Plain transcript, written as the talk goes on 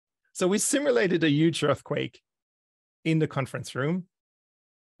So we simulated a huge earthquake in the conference room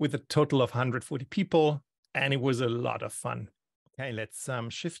with a total of 140 people, and it was a lot of fun. Okay, let's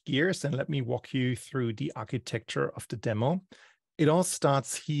shift gears and let me walk you through the architecture of the demo. It all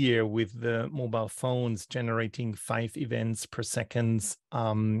starts here with the mobile phones generating 5 events per second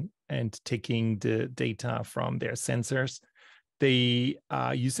and taking the data from their sensors. They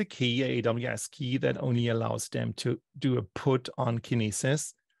use a key, a AWS key, that only allows them to do a put on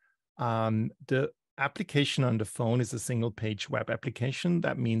Kinesis. The application on the phone is a single page web application.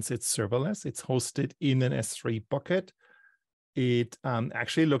 That means it's serverless. It's hosted in an S3 bucket. It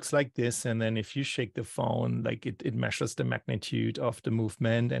actually looks like this. And then if you shake the phone, like it measures the magnitude of the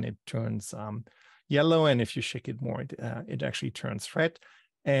movement and it turns yellow. And if you shake it more, it actually turns red.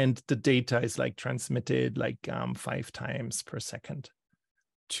 And the data is like transmitted like 5 times per second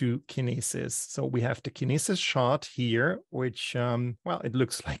to Kinesis. So we have the Kinesis shard here, which, well, it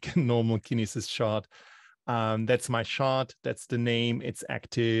looks like a normal Kinesis shard. That's my shard. That's the name. It's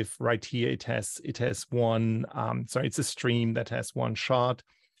active right here. It has one, sorry, it's a stream that has one shard.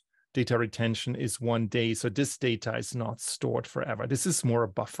 Data retention is 1 day. So this data is not stored forever. This is more a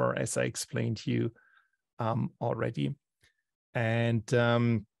buffer, as I explained to you already. And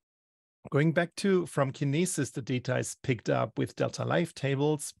going back from Kinesis, the data is picked up with Delta Live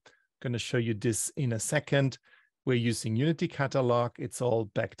tables. I'm going to show you this in a second. We're using Unity Catalog. It's all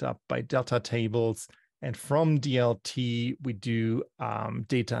backed up by Delta tables. And from DLT, we do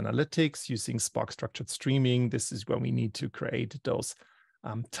data analytics using Spark Structured Streaming. This is where we need to create those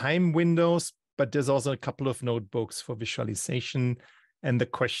time windows. But there's also a couple of notebooks for visualization. And the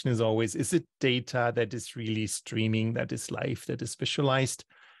question is always, is it data that is really streaming, that is live, that is visualized?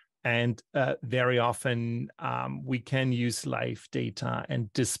 And very often we can use live data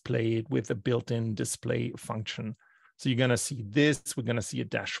and display it with a built-in display function. So you're going to see this, we're going to see a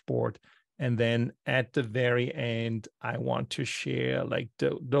dashboard. And then at the very end, I want to share like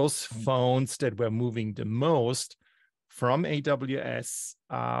those phones that were moving the most from AWS,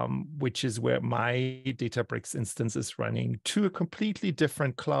 which is where my DataBricks instance is running, to a completely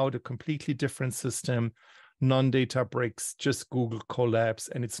different cloud, a completely different system, non-DataBricks, just Google Colabs,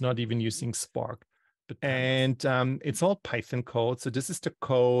 and it's not even using Spark. And it's all Python code. So this is the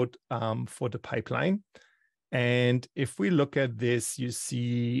code for the pipeline. And if we look at this, you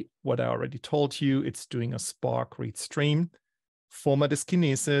see what I already told you. It's doing a Spark read stream. Format is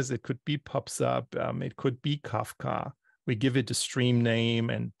Kinesis. It could be PubSub. It could be Kafka. We give it a stream name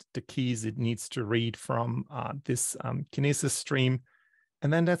and the keys it needs to read from this Kinesis stream.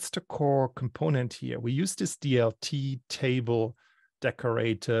 And then that's the core component here. We use this DLT table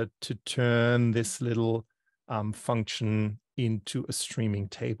decorator to turn this little function into a streaming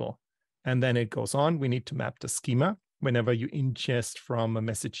table. And then it goes on. We need to map the schema. Whenever you ingest from a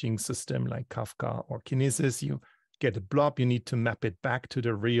messaging system like Kafka or Kinesis, you get a blob. You need to map it back to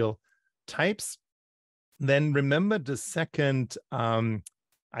the real types. Then remember the second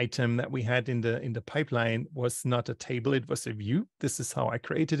item that we had in the pipeline was not a table, it was a view. This is how I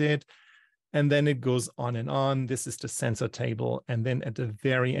created it. And then it goes on and on. This is the sensor table. And then at the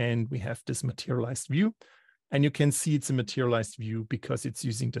very end, we have this materialized view. And you can see it's a materialized view because it's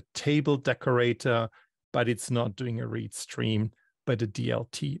using the table decorator, but it's not doing a read stream, but a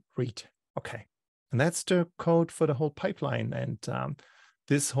DLT read. Okay. And that's the code for the whole pipeline. And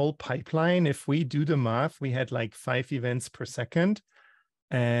this whole pipeline, if we do the math, we had like 5 events per second.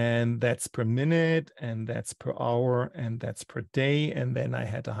 And that's per minute, and that's per hour, and that's per day. And then I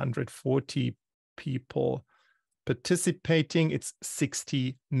had 140 people participating. It's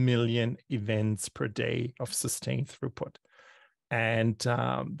 60 million events per day of sustained throughput. And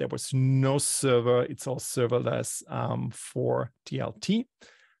there was no server. It's all serverless for DLT.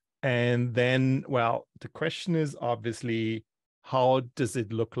 And then, well, the question is obviously, how does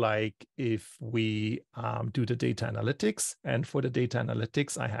it look like if we do the data analytics? And for the data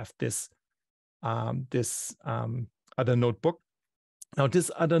analytics, I have this other notebook. Now, this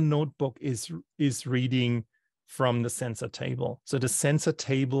other notebook is reading from the sensor table. So the sensor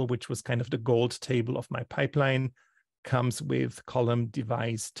table, which was kind of the gold table of my pipeline, comes with column,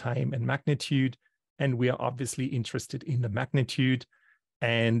 device, time, and magnitude. And we are obviously interested in the magnitude.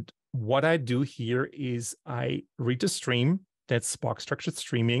 And what I do here is I read the stream. That's Spark Structured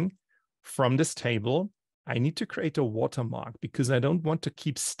Streaming from this table. I need to create a watermark because I don't want to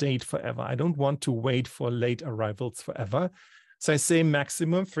keep state forever. I don't want to wait for late arrivals forever. So I say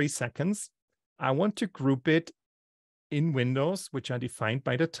maximum 3 seconds. I want to group it in windows, which are defined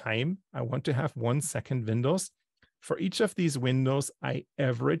by the time. I want to have 1 second windows. For each of these windows, I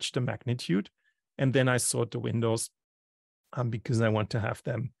average the magnitude, and then I sort the windows because I want to have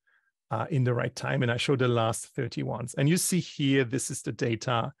them in the right time. And I show the last 30 ones. And you see here, this is the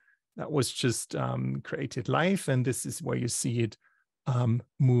data that was just created live. And this is where you see it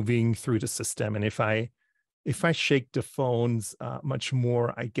moving through the system. And if I shake the phones much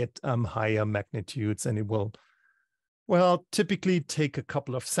more, I get higher magnitudes, and it will, well, typically take a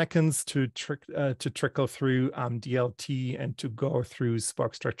couple of seconds to trickle through DLT and to go through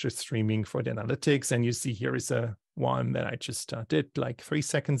Spark structure streaming for the analytics. And you see here is a one that I just did like 3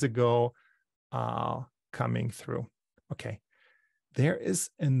 seconds ago coming through. Okay, there is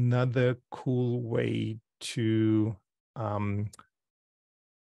another cool way to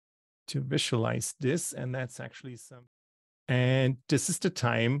visualize this, and that's actually some. And this is the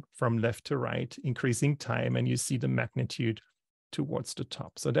time from left to right, increasing time, and you see the magnitude towards the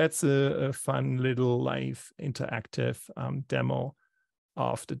top. So that's a fun little live interactive demo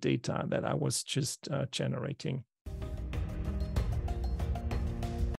of the data that I was just generating.